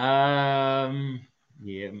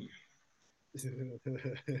 Yeah,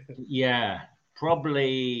 yeah,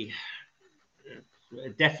 probably,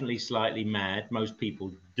 definitely slightly mad. Most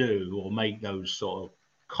people do or make those sort of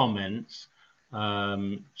comments.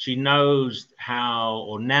 She knows how,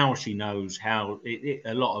 or now she knows how.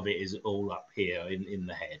 A lot of it is all up here in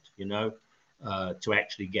the head, you know, to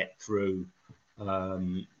actually get through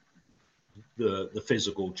um, the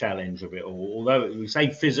physical challenge of it all. Although we say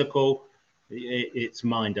physical, it's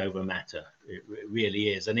mind over matter. It really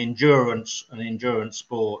is. And endurance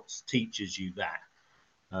sports teaches you that.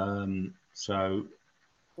 So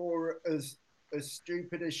For as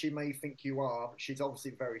stupid as she may think you are, she's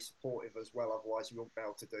obviously very supportive as well. Otherwise, you wouldn't be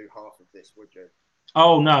able to do half of this, would you?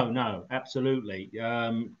 oh no, absolutely.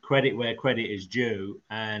 Credit where credit is due,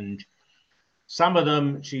 and some of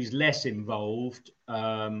them she's less involved,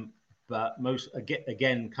 but most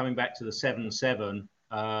again coming back to the 7-7,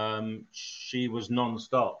 she was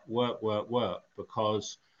non-stop work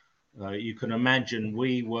because you can imagine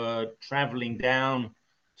we were traveling down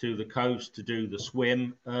to the coast to do the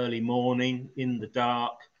swim early morning in the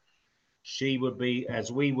dark. She would be,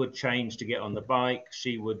 as we would change to get on the bike,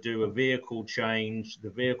 she would do a vehicle change.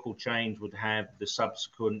 The vehicle change would have the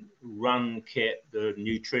subsequent run kit, the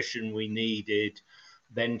nutrition we needed.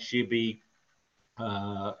 Then she'd be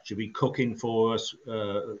cooking for us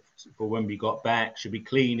for when we got back. She'd be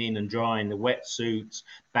cleaning and drying the wetsuits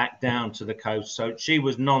back down to the coast. So she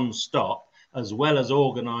was non-stop, as well as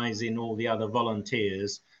organising all the other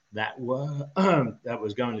volunteers that were that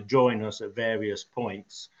was going to join us at various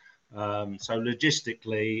points. So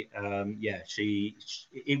logistically, yeah,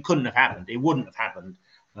 it couldn't have happened. It wouldn't have happened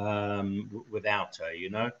without her, you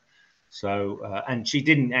know. So and she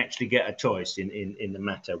didn't actually get a choice in the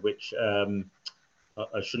matter, which I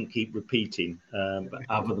shouldn't keep repeating,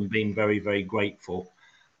 other than being very, very grateful.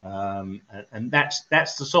 And that's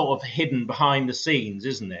the sort of hidden behind the scenes,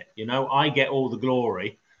 isn't it? You know, I get all the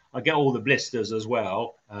glory, I get all the blisters as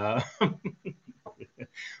well,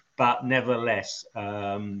 but nevertheless,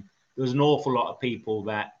 there's an awful lot of people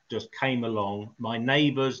that just came along. My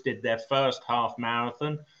neighbours did their first half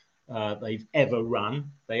marathon they've ever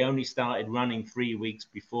run. They only started running 3 weeks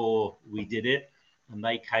before we did it, and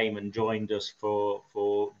they came and joined us for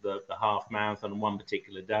the half marathon on one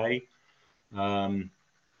particular day. Um,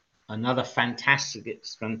 Another fantastic,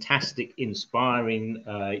 inspiring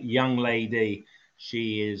young lady.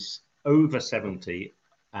 She is over 70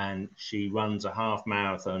 and she runs a half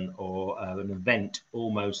marathon or an event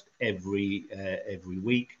almost every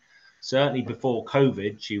week. Certainly before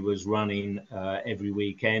COVID, she was running every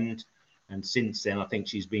weekend, and since then, I think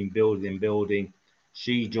she's been building.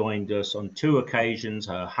 She joined us on 2 occasions.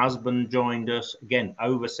 Her husband joined us again,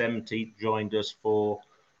 over 70, joined us for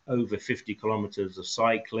over 50 kilometers of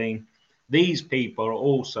cycling. These people are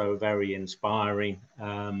also very inspiring,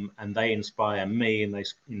 and they inspire me and they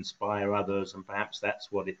inspire others, and perhaps that's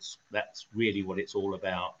really what it's all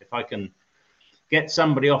about. If I can get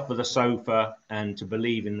somebody off of the sofa and to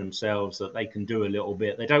believe in themselves that they can do a little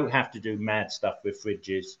bit, they don't have to do mad stuff with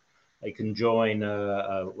fridges. They can join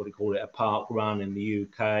what do you call it, a park run in the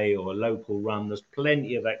UK or a local run. There's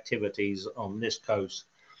plenty of activities on this coast.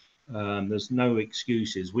 There's no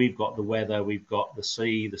excuses. We've got the weather, we've got the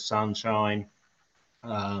sea, the sunshine.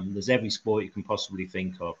 There's every sport you can possibly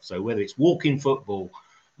think of. So whether it's walking football,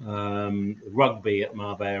 rugby at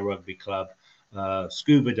Marbella Rugby Club,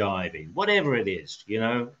 scuba diving, whatever it is, you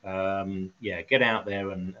know, yeah, get out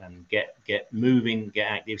there and get moving, get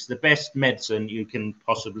active. It's the best medicine you can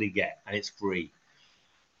possibly get, and it's free.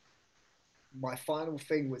 My final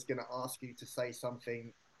thing was going to ask you to say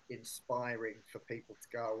something inspiring for people to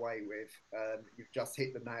go away with. You've just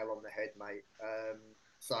hit the nail on the head, mate.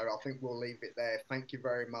 So I think we'll leave it there. Thank you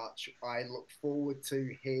very much. I look forward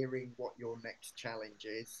to hearing what your next challenge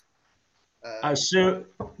is. As soon,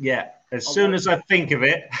 yeah, as I soon won't, as I think of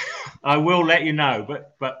it, I will let you know.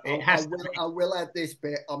 But it has to I will add this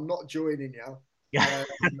bit. I'm not joining you. Yeah.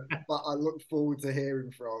 but I look forward to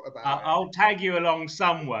hearing about I'll tag you along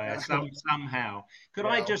somewhere, it. somehow. Could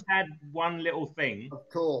I Yeah, just add one little thing? of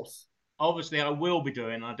course. Obviously, I will be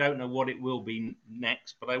doing. I don't know what it will be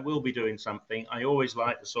next, but I will be doing something. I always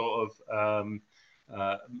like to sort of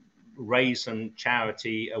uh, raise some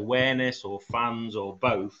charity awareness or funds or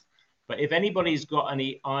both. But if anybody's got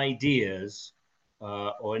any ideas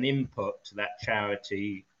or an input to that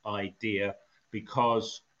charity idea,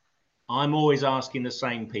 because I'm always asking the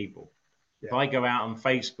same people. If Yeah. I go out on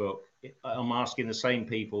Facebook, I'm asking the same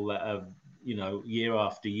people that have, year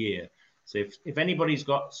after year. So if anybody's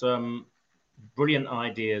got some brilliant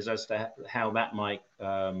ideas as to how that might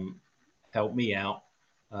help me out,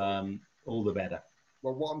 all the better.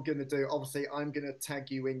 Well, what I'm going to do, obviously, I'm going to tag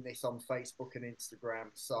you in this on Facebook and Instagram.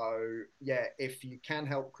 So, yeah, if you can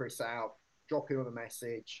help Chris out, drop him a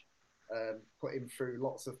message, put him through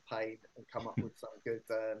lots of pain and come up with some good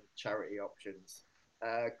charity options.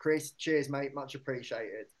 Chris, cheers, mate. Much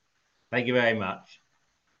appreciated. Thank you very much.